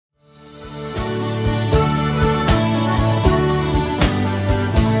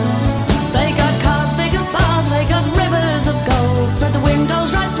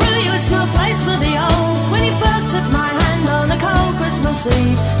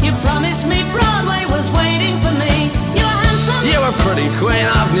You promised me Broadway was waiting for me. You were handsome, you were pretty queen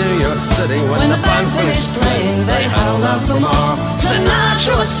of New York City. When the band finished playing, they held out for more.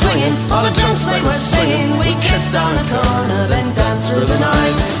 Sinatra was swinging, all the drunks they were singing. We kissed on the corner, then danced through the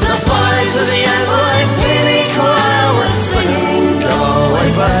night.